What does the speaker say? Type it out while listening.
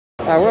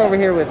we're over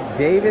here with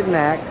David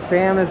Mack.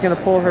 Sam is going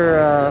to pull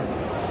her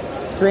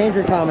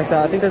Stranger comics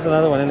out. I think there's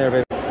another one in there,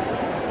 baby. I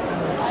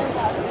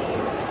love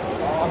these.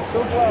 Oh, I'm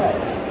so glad.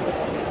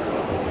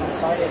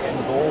 Sign it in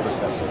gold if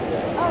that's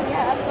okay. Oh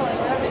yeah, absolutely.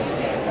 Whatever you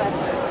think is best.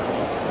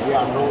 Yeah,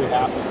 I'm really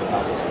happy with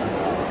how this turned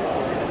out.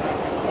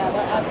 Yeah,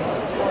 they're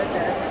absolutely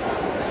gorgeous.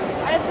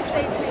 I have to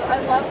say too, I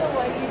love the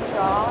way you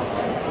draw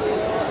into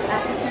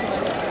African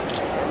women.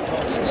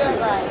 You do it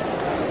right.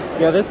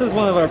 Yeah, this is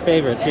one of our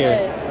favorites here.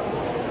 It is.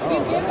 You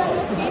give them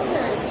the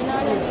features, you know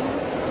what I mean?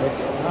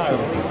 I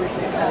really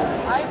appreciate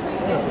that. I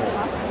appreciate it too,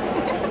 honestly.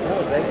 No,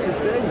 thanks for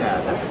saying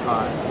that. That's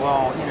kind.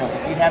 Well, you know,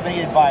 if you have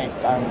any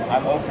advice,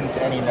 I'm open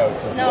to any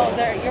notes as well.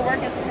 No, your work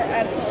is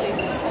absolutely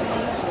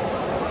amazing.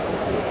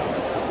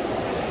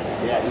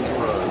 Yeah,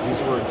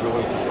 these were a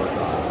joy to work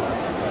on.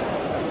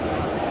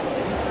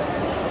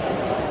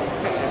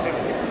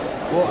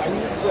 Well, I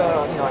use, you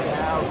know, I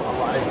have a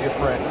lot of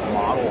different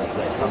models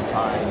that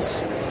sometimes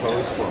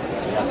pose for me,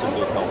 so that's a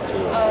big help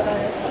too. Oh,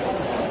 that is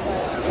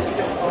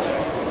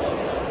beautiful.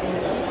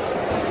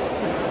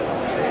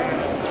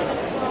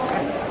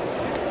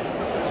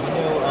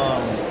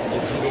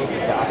 The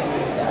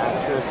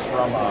actress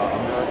from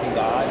American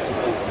Gods who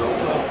plays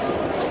Gilbert.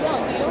 I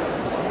don't, do you?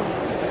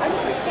 I've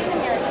never seen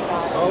American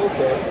Gods. Oh,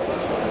 okay.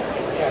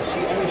 Yeah,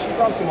 she's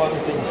on some other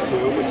things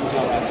too, but she's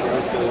on that show,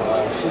 so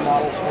she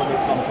models for me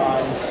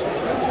sometimes.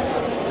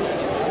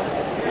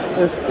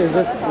 Is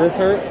this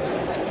her?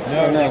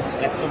 No,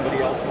 that's somebody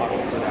else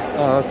modeled for that.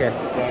 Oh, okay.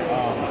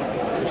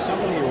 But there's some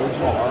of the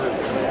original art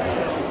that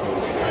she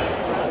posted.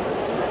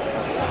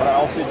 But I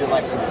also did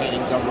like some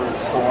paintings over at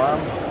Storm.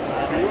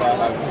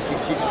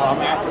 She's from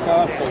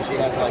Africa, so she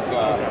has like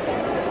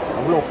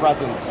a real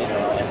presence, you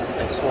know,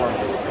 as Storm.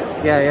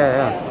 Yeah.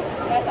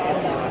 That's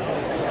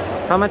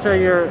awesome. How much are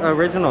your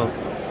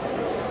originals?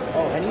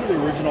 Oh, any of the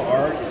original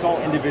art, it's all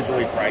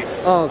individually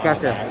priced. Oh,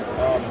 gotcha.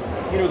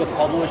 You know, the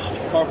published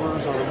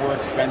covers are the more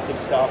expensive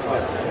stuff,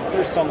 but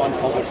there's some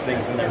unpublished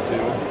things in there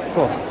too.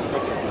 Cool.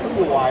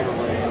 Pretty wide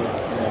array, you know,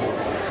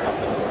 stuff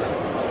in there.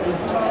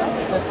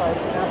 If I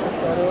snap a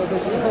photo,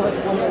 does she put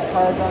like one of the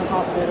cards on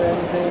top of it or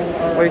anything?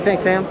 Or What do you think,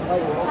 Sam?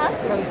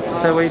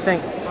 Huh? So what do you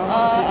think?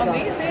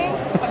 Amazing.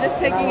 I'm just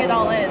taking it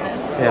all in.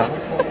 Yeah.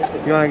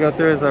 You want to go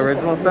through his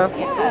original stuff?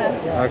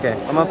 Yeah. Okay.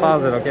 I'm going to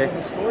pause it, okay?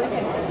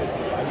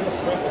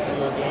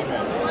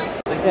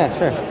 Yeah,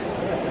 sure.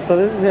 So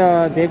this is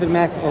David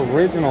Mack's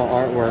original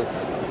artworks.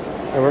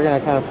 And we're going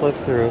to kind of flip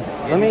through.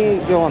 Let me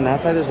go on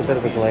that side. There's a bit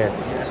of a glare.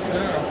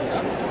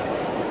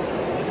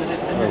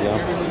 There we go.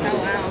 Oh,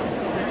 wow.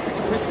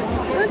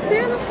 That's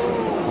beautiful.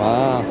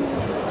 Wow.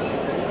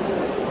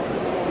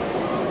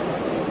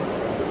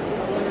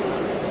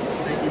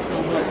 Thank you so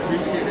much.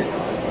 Appreciate it.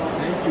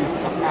 Thank you.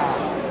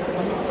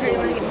 Sure, you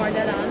want to get more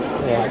dead on?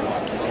 Yeah.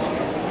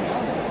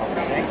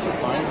 Thanks for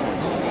finding me.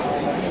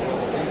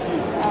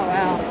 Oh,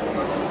 wow.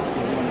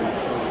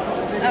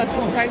 Oh,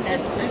 she's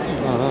pregnant. Thank you.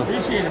 Oh,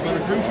 Appreciate it,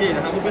 brother. Appreciate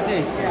it. Have a good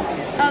day.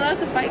 Oh, that was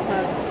the Fight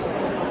Club.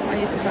 I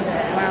used to talk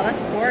about. Wow,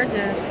 that's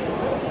gorgeous.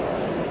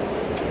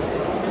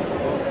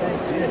 Well,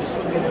 thanks. Yeah, just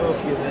let me know if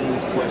you have any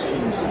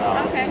questions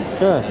about. Okay.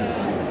 Sure.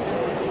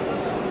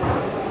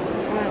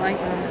 Oh, I like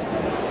that.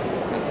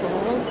 The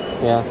gold.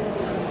 Yeah.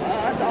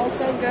 Oh, it's all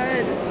so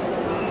good.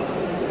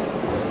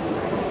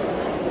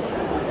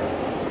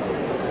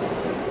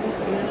 It's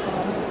beautiful.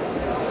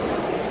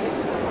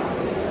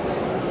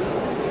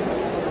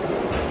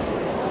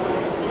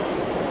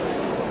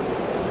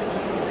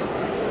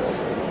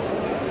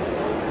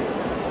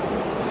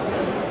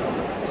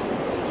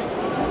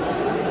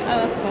 Oh,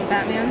 that's about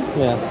Batman.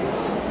 Yeah.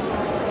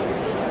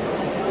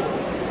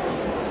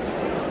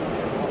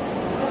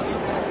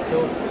 So,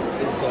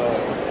 is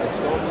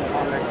Skeleton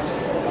Comics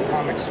a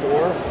comic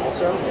store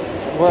also?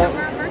 Well, Yeah,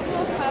 we're a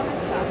virtual comic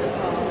shop as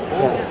well.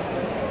 Yeah.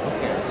 Yeah.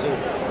 Okay,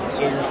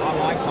 so you're an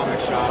online comic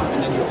shop,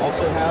 and then you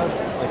also have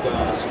like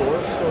a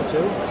store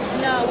too?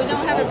 No, we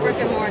don't have a brick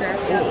and mortar.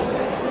 Yep.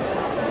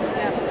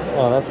 Yep.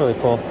 oh, that's really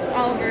cool.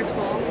 All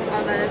virtual.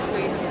 Oh, that is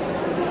sweet.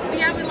 But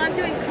yeah, we love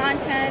doing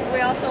content. We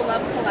also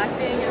love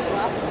collecting as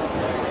well.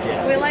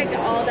 Yeah. We like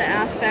all the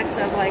aspects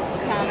of like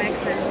comics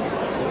and.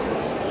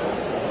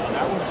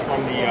 That one's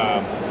from the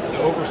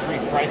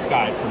Overstreet price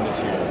guide from this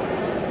year.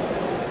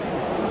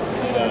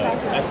 That's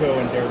awesome. Echo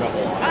and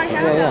Daredevil. I have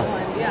Yeah, that yeah.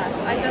 one. Yes,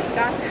 I just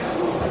got that.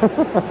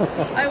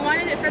 I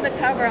wanted it for the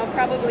cover. I'll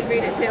probably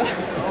read it too.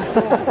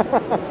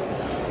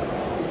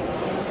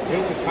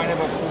 It was kind of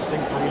a cool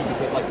thing for me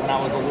because, like, when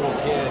I was a little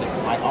kid,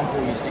 my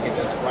uncle used to get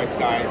those price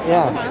guides.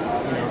 Yeah.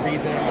 You know, read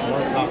them and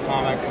learn about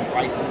comics and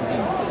prices,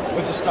 and it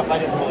was just stuff I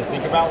didn't really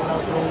think about when I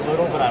was really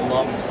little, but I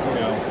loved, you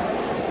know,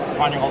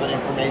 finding all that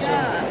information.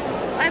 Yeah.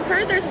 I've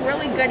heard there's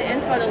really good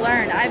info to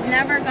learn. I've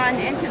never gotten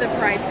into the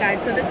price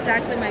guide, so this is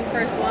actually my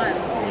first one.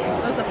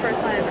 It was the first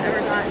one I've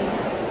ever gotten.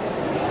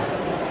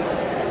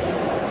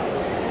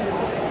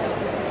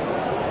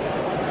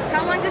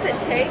 How long does it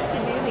take to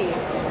do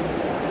these?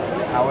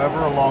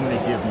 However long they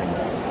give me.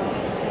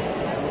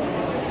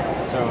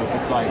 So if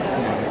it's like, you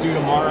know, due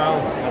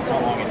tomorrow, that's how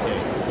long it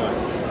takes. But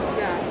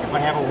Yeah, if I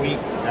have a week,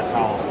 that's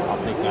how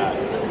I'll take that.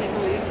 it'll take a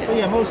week. But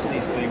yeah, most of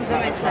these things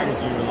That I makes try to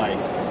sense. do like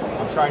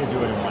I'm trying to do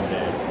it in one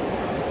day.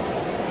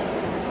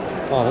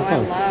 Oh, this I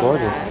one's love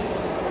gorgeous. that.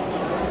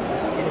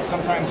 You know,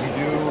 sometimes you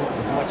do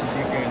as much as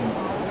you can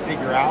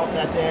figure out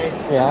that day,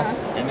 Yeah.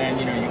 and then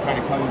you know you kind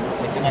of come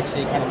like the next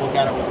day, you kind of look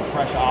at it with a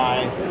fresh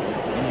eye,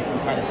 and you can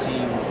kind of see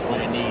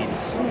what it needs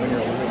when you're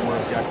a little bit more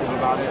objective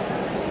about it.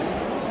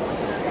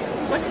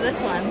 What's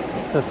this one?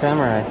 It's a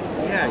samurai.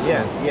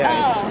 Yeah.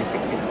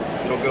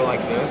 Oh. It'll go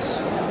like this.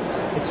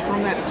 It's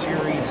from that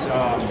series.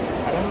 I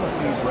don't know if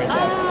you've read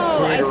that.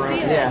 Oh, I Creator-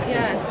 see it. Yeah.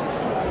 Yes.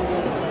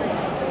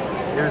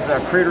 There's a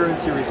creator-owned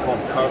series called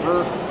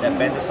Cover that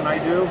Bendis and I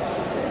do,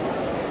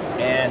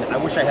 and I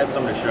wish I had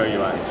some to show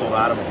you. I sold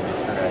out of them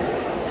yesterday.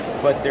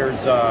 But there's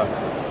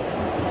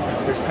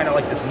kind of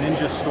like this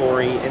ninja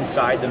story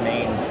inside the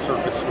main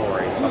surface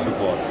story of the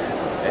book,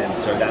 and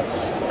so that's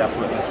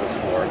what this was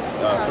for. It's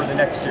for the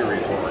next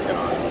series we're working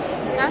on.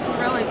 That's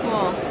really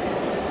cool.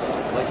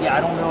 But yeah,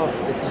 I don't know if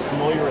you're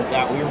familiar with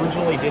that. We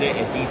originally did it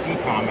at DC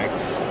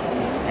Comics,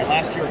 and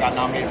last year it got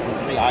nominated for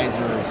 3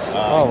 Eisners,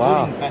 Oh,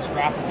 wow. including Best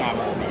Graphic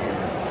Novel of the Year.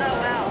 Oh,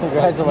 wow.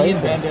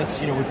 Congratulations. Me and Bendis,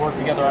 you know, we've worked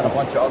together on a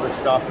bunch of other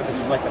stuff, but this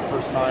was like the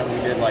first time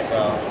we did like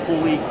a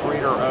fully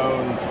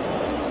creator-owned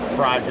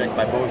project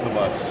by both of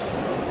us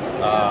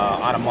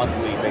on a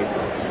monthly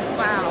basis.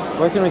 Wow.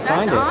 Where can we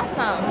find it? That's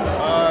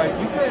awesome.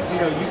 You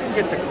can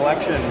get the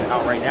collection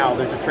out right now.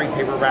 There's a trade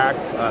paperback,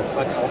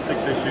 collects all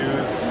 6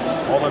 issues,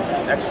 all the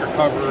extra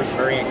covers,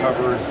 variant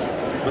covers,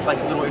 with like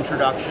a little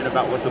introduction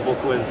about what the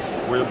book was,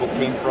 where the book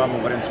came from,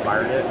 and what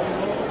inspired it.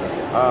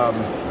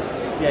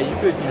 Yeah, you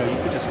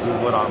could just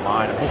Google it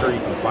online. I'm sure you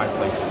can find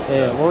places.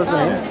 Yeah, what was the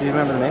Oh. name? Do you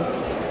remember the name?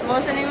 What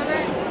was the name of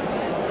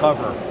it?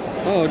 Cover.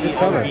 Oh, just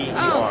Cover.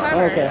 C-O-V-E-R. Oh,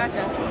 cover. okay.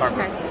 Gotcha.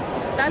 Cover. Okay.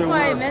 That's So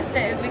why I we're- missed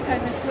it, is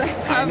because it's the I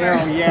cover.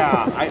 know,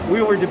 yeah.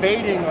 We were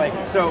debating, like,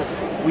 so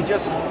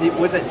it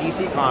was at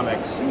DC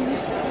Comics,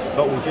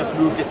 but we just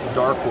moved it to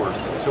Dark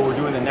Horse. So we're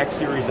doing the next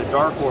series at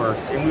Dark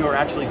Horse, and we were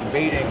actually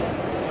debating,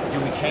 do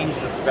we change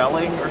the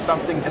spelling or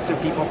something just so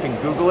people can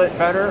Google it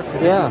better?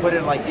 Because Yeah. if you put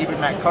in, like, David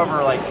Mack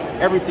Cover, like,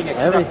 everything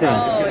except Everything.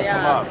 that is Oh, going to yeah.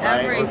 come up,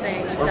 right?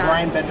 Everything. Or Done.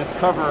 Brian Bendis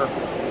Cover,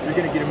 you're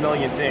going to get a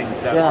million things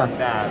that Yeah. aren't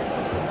that.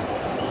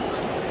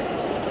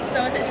 So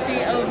is it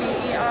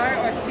C-O-V-E-R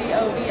or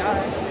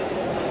C-O-V-R?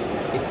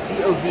 It's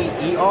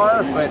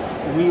C-O-V-E-R, but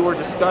we were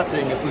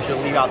discussing if we should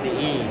leave out the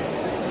E,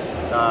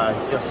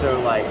 just so,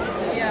 like,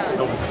 Yeah.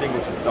 it'll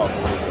distinguish itself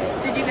a little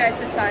bit. Did you guys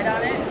decide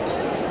on it?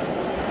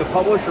 The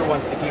publisher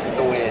wants to keep it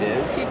the way it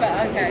is Keep it,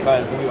 okay.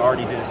 because we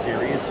already did a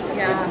series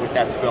Yeah. with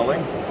that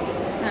spelling.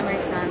 That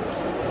makes sense.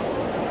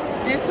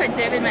 Maybe put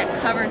David Mack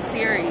cover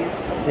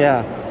series.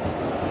 Yeah.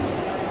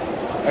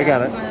 I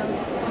got it. Want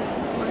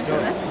to So show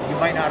this? you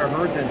might not have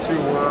heard then too.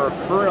 We're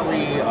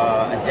currently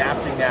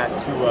adapting that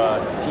to a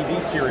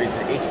TV series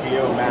at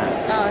HBO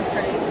Max. Oh, it's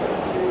pretty.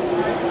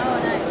 Oh,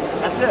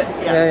 nice. That's it.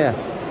 Yeah, yeah.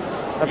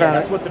 I Yeah, found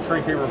that's it. what the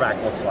trade paperback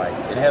looks like.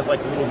 It has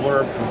like a little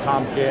blurb from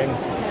Tom King.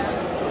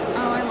 Yeah.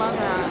 Oh, I love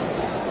that.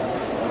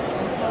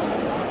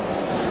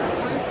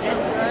 It's so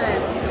good.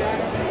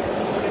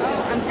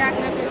 Oh, I'm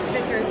jacking up your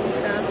stickers and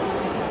stuff.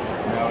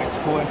 No, it's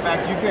cool. In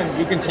fact, you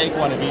can take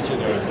one of each of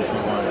those if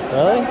you want.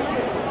 Really?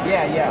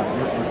 Yeah.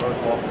 You're both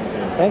welcome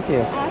to. Thank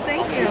you. Oh,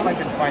 thank See if I you.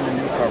 can find the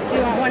new cover. Do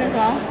you want one as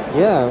well?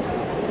 Yeah.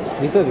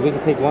 He said we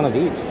could take one of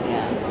each.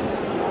 Yeah.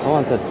 I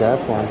want the deaf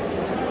one.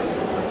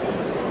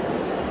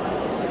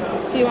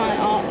 Do you want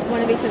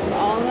one of each of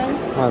all of them?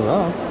 I don't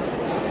know.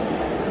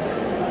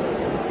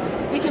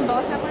 We can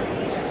both have one?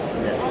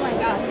 Yeah. Oh my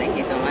gosh, thank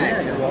you so much.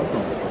 Yeah, you're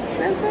welcome.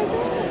 That's so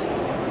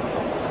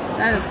cool.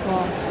 That is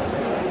cool.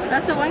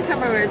 That's the one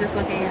cover we were just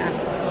looking at.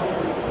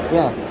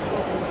 Yeah.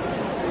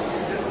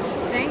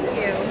 Thank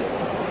you.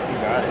 You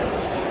got it.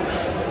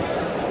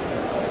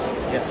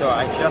 Yeah, so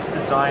I just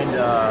designed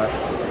a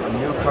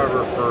new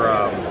cover for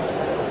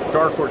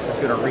Dark Horse is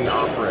going to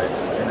re-offer it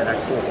in the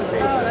next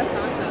solicitation. Oh, that's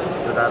awesome.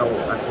 So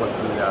that's what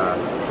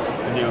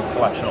the new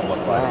collection will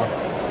look like. Wow.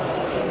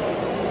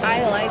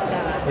 I like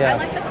that. Yeah. I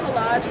like the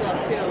collage look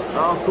too.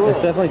 Oh, cool.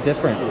 It's definitely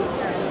different. Yeah.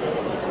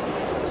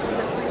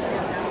 Definitely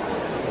stand out.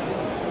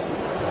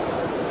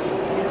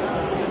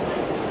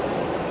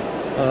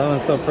 Oh, that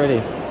one's so pretty.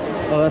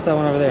 Oh, that's that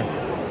one over there.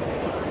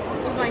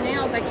 Oh, my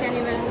nails, I can't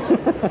even.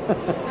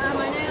 Ah,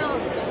 my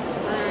nails.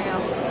 Oh, there we go.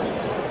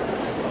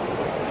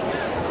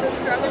 The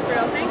Struggle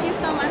Grill. Thank you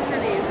so much for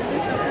these.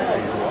 These are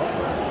so cool.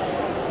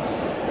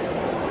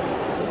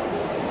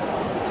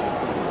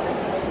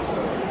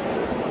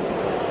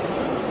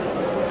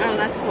 Oh,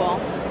 that's cool.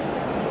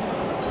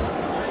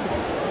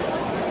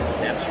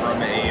 That's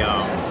from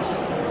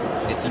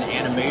it's an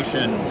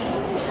animation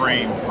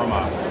frame from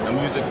a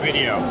music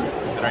video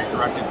that I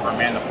directed for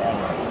Amanda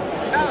Palmer.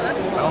 Oh,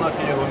 that's cool. I don't know if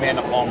you know who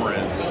Amanda Palmer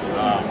is.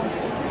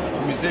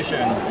 A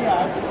musician.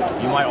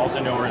 You might also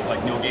know her as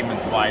like Neil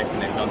Gaiman's wife,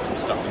 and they've done some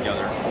stuff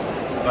together.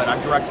 But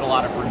I've directed a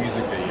lot of her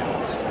music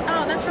videos.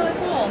 Oh, that's really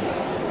cool.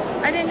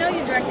 I didn't know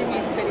you directed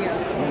music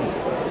videos.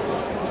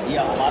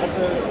 Yeah, a lot of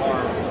those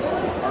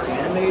are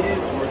animated,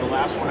 or the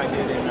last one I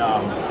did in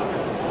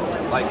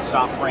like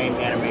stop frame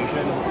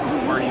animation,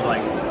 where you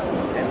like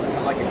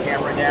have like a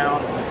camera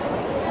down, it's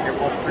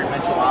all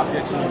three-dimensional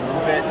objects, and you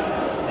move it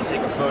and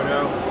take a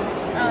photo. Oh,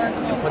 that's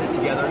cool. And put it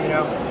together, you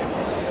know.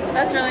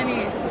 That's really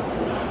neat.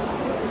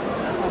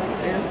 Oh, that's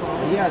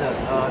beautiful. Yeah,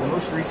 the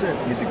most recent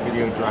music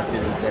video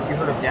directed is, have you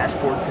heard of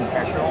Dashboard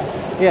Confessional?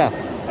 Yeah.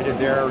 I did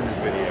their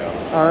video.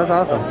 Oh, that's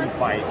awesome. It's called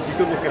Fight. You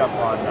could look it up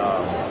on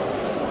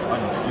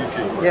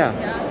YouTube. Yeah.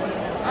 Yeah.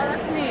 Oh,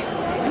 that's neat.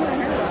 I never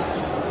heard of that.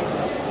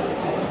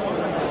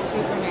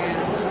 Superman.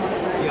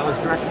 Awesome. See, I was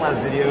directing a lot of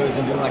videos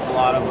and doing like a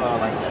lot of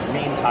like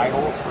main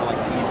titles for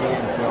like TV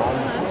and film.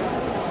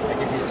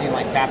 Like if you've seen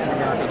like Captain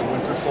America: The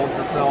Winter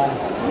Soldier film,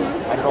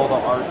 I did all the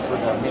art for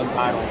the main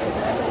titles at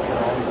the end of the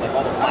film, like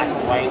all the black and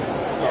white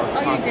star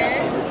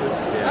contrast images.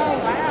 Yeah. Oh,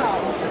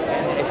 wow.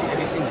 And have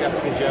you seen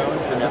Jessica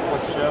Jones, the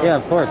Netflix show? Yeah,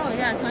 of course. Oh,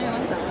 yeah. Tell me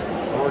about that one.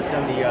 I worked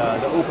on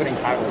the opening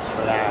titles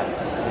for that,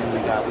 and we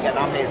got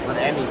nominated for an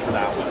Emmy for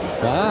that one.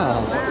 So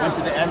Wow. went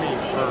to the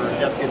Emmys for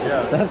Jessica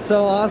Jones. That's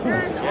so awesome.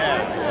 That's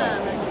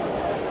awesome.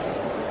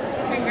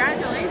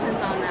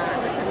 Congratulations on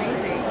that. That's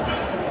amazing.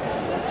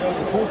 So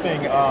the cool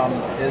thing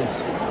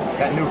is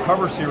that new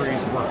cover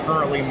series, we're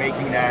currently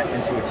making that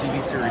into a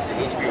TV series at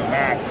HBO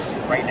Max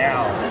right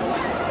now,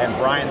 and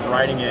Brian's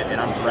writing it and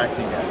I'm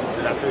directing it.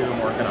 So that's what we've been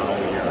working on all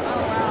year.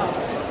 Oh, wow.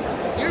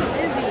 You're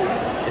busy.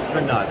 It's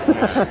been nuts.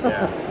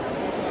 Yeah.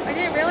 I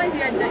didn't realize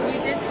you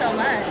did so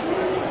much.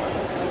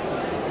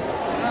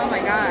 Oh my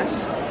gosh.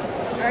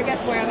 Or I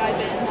guess where have I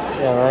been? Huh?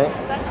 Yeah, right?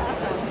 That's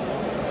awesome.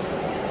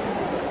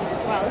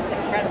 Wow, this is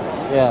incredible.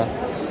 Yeah.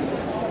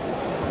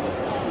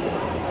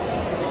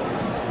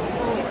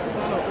 Holy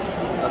smokes.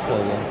 That's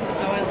really good.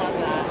 Oh, I love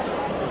that.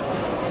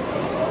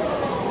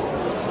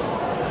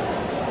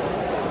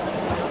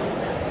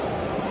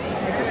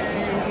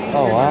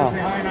 Oh, wow. Say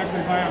hi and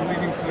actually bye. I'm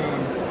leaving soon.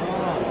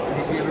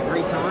 Did you have a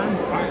great time?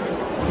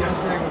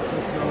 Yesterday was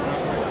just so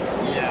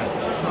lovely. Yeah.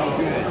 So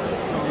good.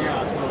 So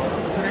yeah. So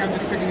today I'm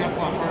just picking up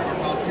part of our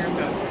costume.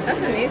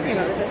 That's amazing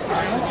about the Jessica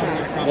Jones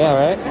stuff. Yeah,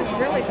 right? That's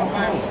really cool.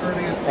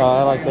 Oh,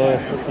 I like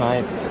this. It's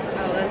nice.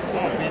 Oh, that's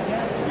sweet.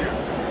 Fantastic. Yeah.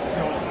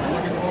 So I'm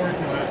looking forward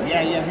to it.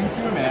 Yeah, me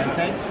too, man.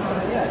 Thanks for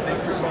coming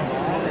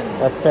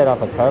on. That's straight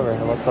off a cover,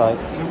 it looks like.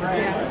 So I'm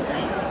gonna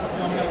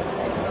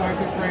find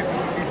some frames and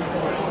put these up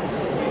in my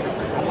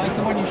office. I like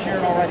the one you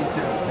shared already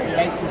too. So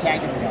thanks for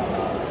tagging me on that.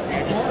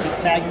 Yeah,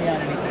 just tag me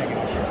on anything and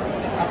I'll share it.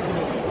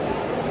 Absolutely.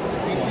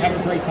 Have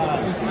a great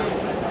time.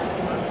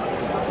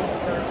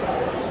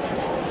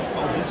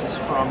 Oh, this is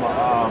from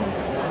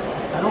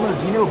I don't know.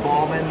 Do you know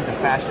Ballman, the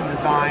fashion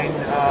design?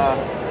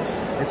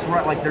 It's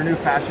like their new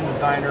fashion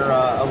designer,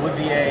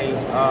 Olivier,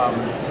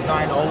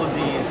 designed all of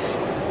these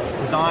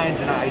designs,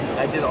 and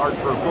I did art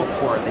for a book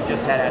for it. They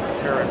just had at the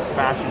Paris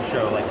fashion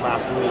show like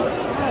last week.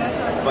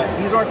 But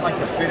these aren't like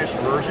the finished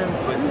versions,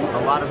 but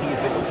a lot of these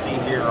that you'll see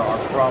here are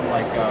from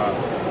like a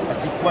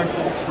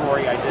sequential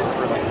story I did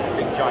for like this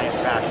big giant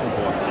fashion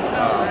book.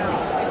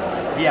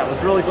 Yeah, it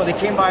was really cool. They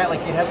came by,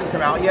 like it hasn't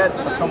come out yet,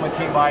 but someone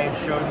came by and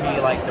showed me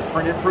like the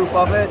printed proof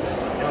of it.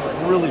 It was like,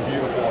 really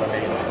beautiful and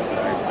amazing. So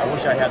I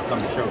wish I had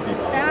some to show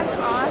people. That's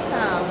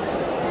awesome.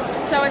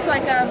 So it's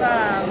like of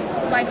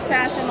like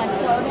fashion, like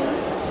clothing?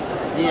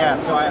 Yeah,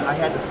 so I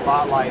had to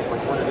spotlight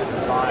like one of the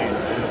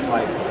designs in this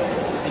like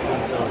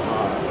sequence of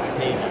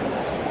pages.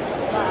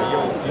 So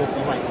you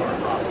might come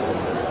across it.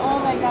 Oh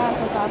my gosh,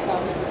 that's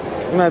awesome.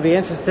 You might be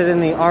interested in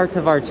the art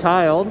of our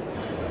child.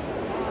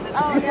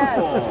 Oh yes,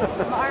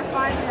 our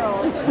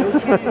 5-year-old. No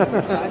kidding,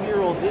 the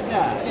 5-year-old did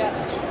that. Yeah.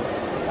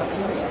 That's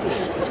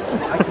amazing.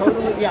 I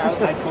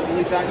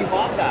totally thought you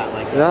bought that.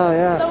 Like, Oh,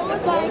 yeah. Someone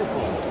was like,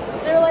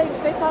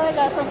 they thought I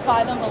got it from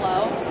 5 and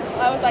below.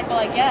 I was like, well,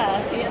 I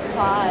guess he is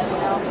 5, you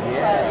know.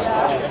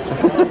 Yeah.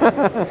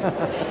 But,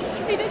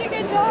 he did a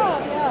good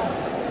job. Yeah.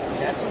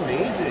 That's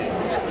amazing.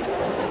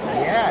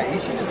 Yeah, you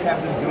should just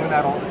have them doing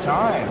that all the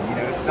time. You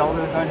know, sell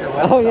those on your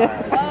website. Oh,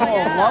 yeah. Oh,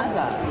 yeah. I love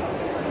that.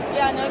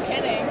 Yeah, no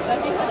kidding.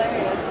 That'd be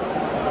hilarious.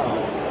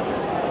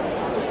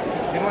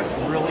 They must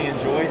really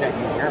enjoy that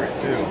you wear it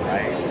too,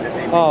 right? That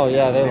they they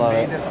love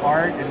made it. this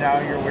art and now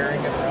you're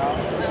wearing it around.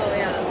 Oh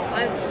yeah,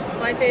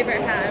 my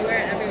favorite hat. I wear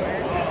it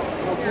everywhere.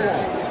 So cool.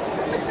 Yeah.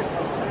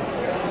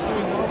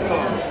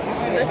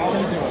 That's How are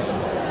you cool. doing?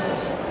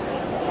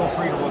 Feel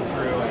free to look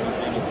through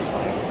anything.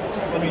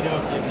 Just let me know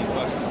if you have any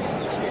questions.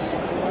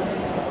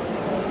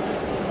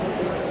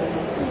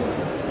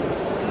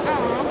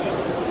 Aw.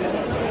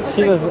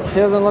 She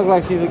doesn't look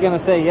like she's gonna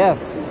say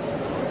yes.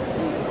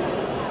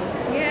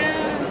 Yeah.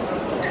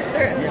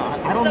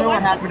 I don't know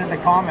what happened in the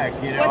comic.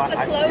 You know, What's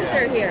the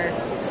closure here?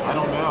 I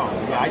don't know.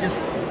 Yeah, I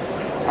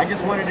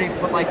just wanted to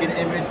put like an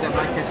image that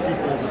might catch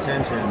people's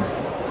attention,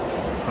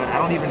 but I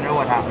don't even know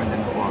what happened in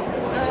the book.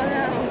 Oh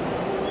no.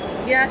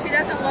 Yeah, she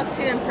doesn't look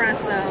too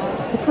impressed though.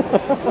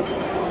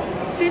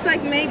 She's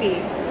like,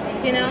 maybe,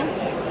 you know?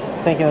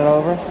 Thinking it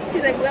over?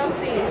 She's like, we'll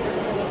see.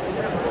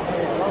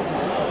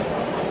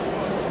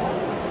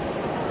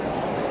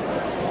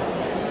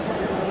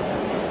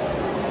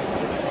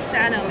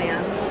 Shadow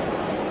Man.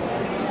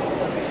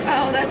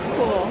 Oh, that's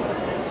cool.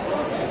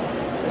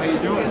 How you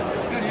doing?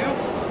 Good, you?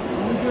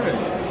 I'm good.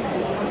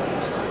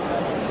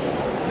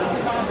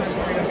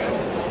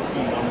 What's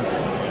going on?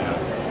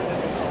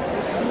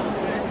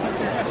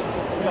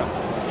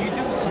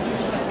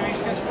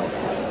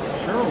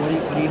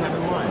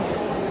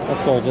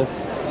 That's gorgeous.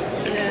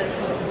 It is.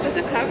 It's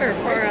a cover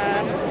for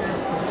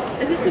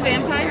is this the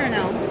vampire or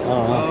no? I don't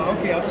know.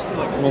 Okay, I'll just do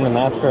like. I mean the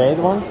masquerade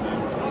one?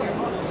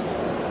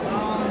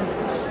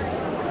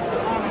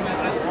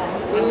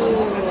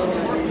 Ooh.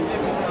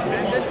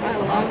 I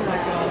love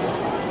that.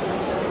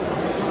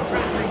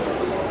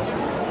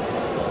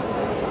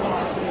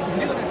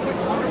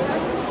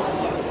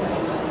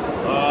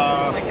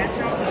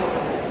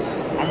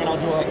 I mean, I'll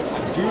do like a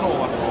doodle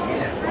one,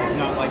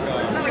 not like a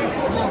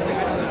full blown thing.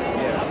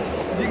 Yeah.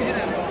 You can do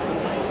that.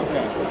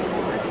 Okay.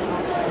 That's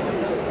awesome.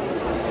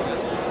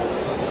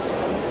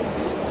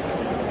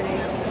 Pretty.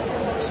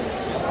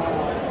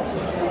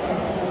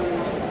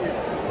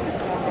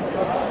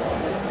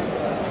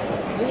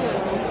 Ooh,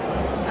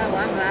 I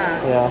love that.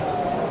 Yeah.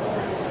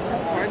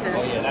 That's gorgeous.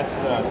 Oh yeah,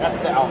 that's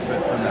the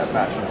outfit from that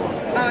fashion book.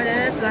 Oh, it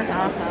is? That's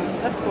awesome.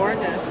 That's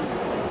gorgeous.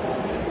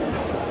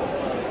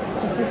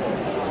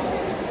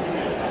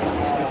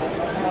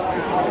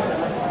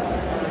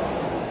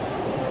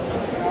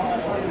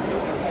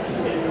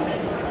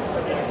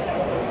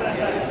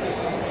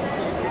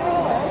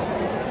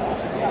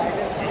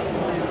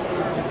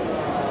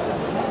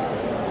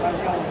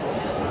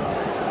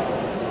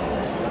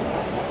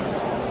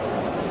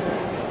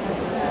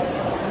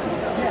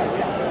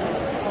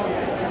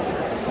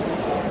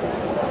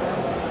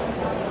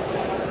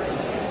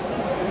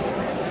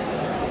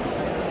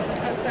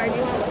 Oh, sorry. Do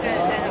you want to look at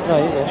it then? No,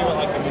 you Give good. it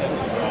like a minute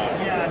to dry.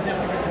 Yeah,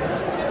 definitely.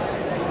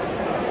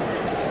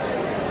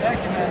 Thank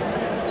you, man.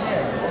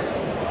 Yeah.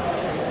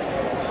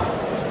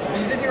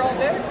 You been here all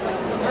day? Like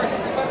the first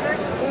Sunday?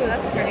 Ooh,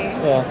 that's pretty.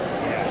 Yeah.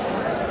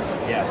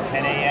 Yeah,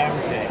 10 a.m.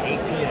 to 8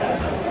 p.m.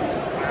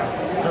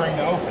 during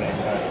the opening,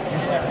 but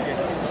usually have to get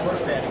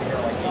first day here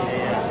like 8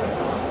 a.m.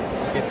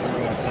 to get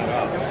through and set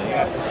up. So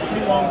yeah, it's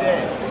 3 long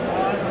days.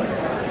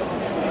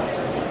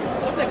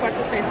 Looks like what's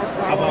his face on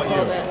Star How Wars a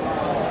about little you? bit.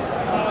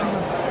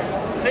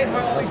 Today's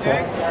my only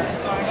day,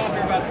 so I got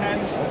here about 10.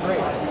 Oh,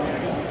 great.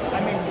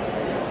 I mean,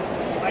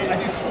 I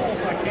do school,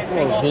 so I can't take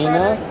Little off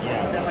Xena, Friday.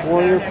 And, like,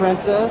 Warrior Saturday,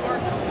 Princess.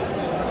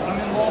 I'm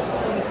in law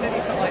school in the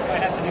city, so like I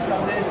have to do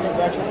some days.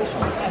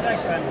 Congratulations. Oh,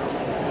 thanks, man.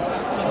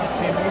 It must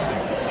be amazing.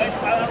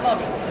 I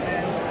love it.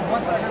 And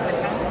once I heard the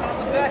Comic-Con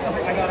was back, I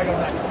was like, I gotta go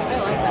back. I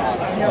like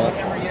that. I'm here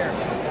like every year.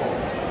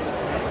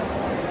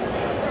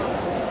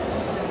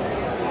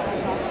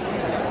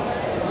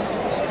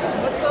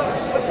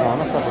 What's Oh, I'm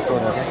gonna stop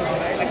recording. Okay?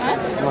 Huh?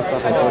 I'm gonna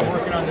stop I know we're recording.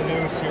 working on the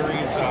new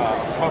series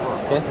cover.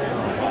 Okay.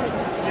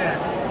 Yeah.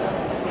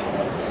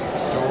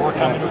 So we're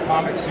working on the new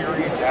comic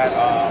series at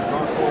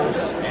Dark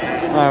Horse.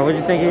 And Alright, what do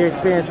you think of your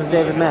experience with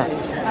David Mack?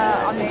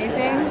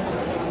 Amazing.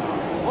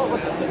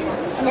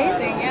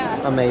 Amazing,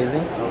 yeah.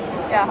 Amazing.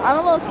 Yeah, I'm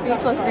a little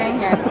speechless being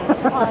here,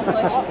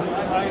 honestly.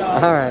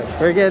 Alright,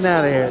 we're getting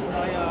out of here.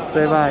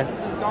 Say bye.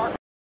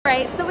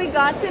 Right, so we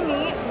got to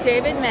meet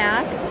David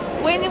Mack.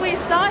 When we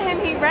saw him,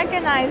 he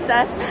recognized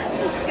us,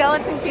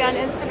 Skeleton Key on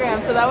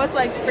Instagram, so that was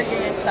like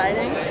freaking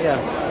exciting. Yeah.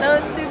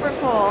 That was super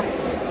cool.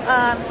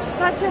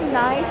 Such a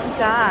nice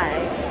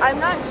guy. I'm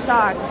not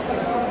shocked,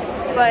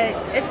 but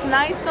it's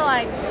nice to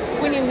like,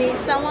 when you meet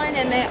someone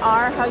and they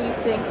are how you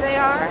think they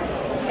are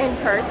in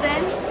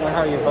person. Or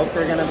how you hope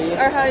they're gonna be.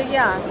 Or how,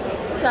 yeah.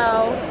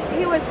 So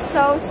he was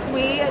so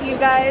sweet, you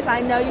guys.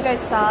 I know you guys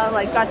saw,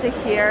 like, got to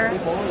hear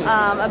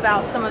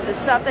about some of the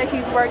stuff that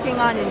he's working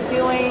on and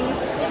doing.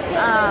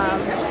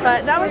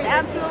 But that was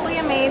absolutely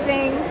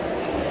amazing.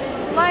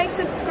 Like,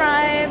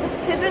 subscribe,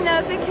 hit the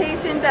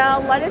notification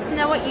bell. Let us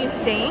know what you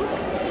think.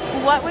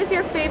 What was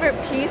your favorite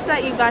piece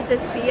that you got to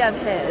see of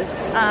his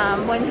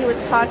when he was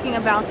talking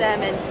about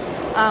them and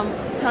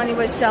Tony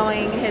was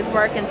showing his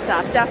work and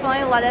stuff?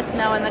 Definitely let us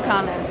know in the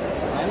comments.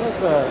 Mine was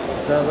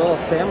the little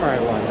samurai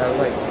one that was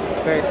like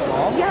very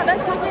small. Yeah,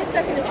 that took me a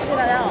second to figure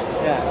that out.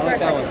 Yeah, I like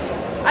that one.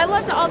 I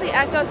loved all the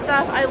Echo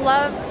stuff. I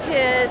loved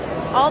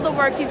all the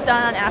work he's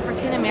done on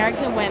African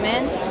American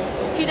women.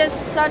 He does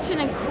such an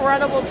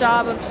incredible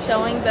job of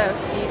showing the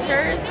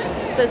features,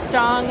 the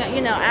strong,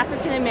 you know,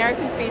 African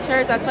American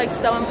features. That's like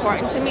so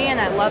important to me, and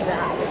I love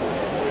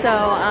that.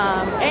 So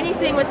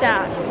anything with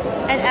that,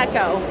 and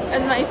Echo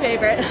is my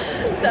favorite.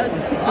 So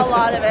a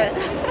lot of it.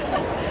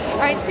 All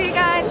right, see you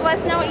guys. Let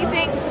us know what you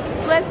think.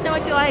 Let us know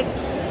what you like.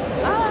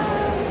 Bye.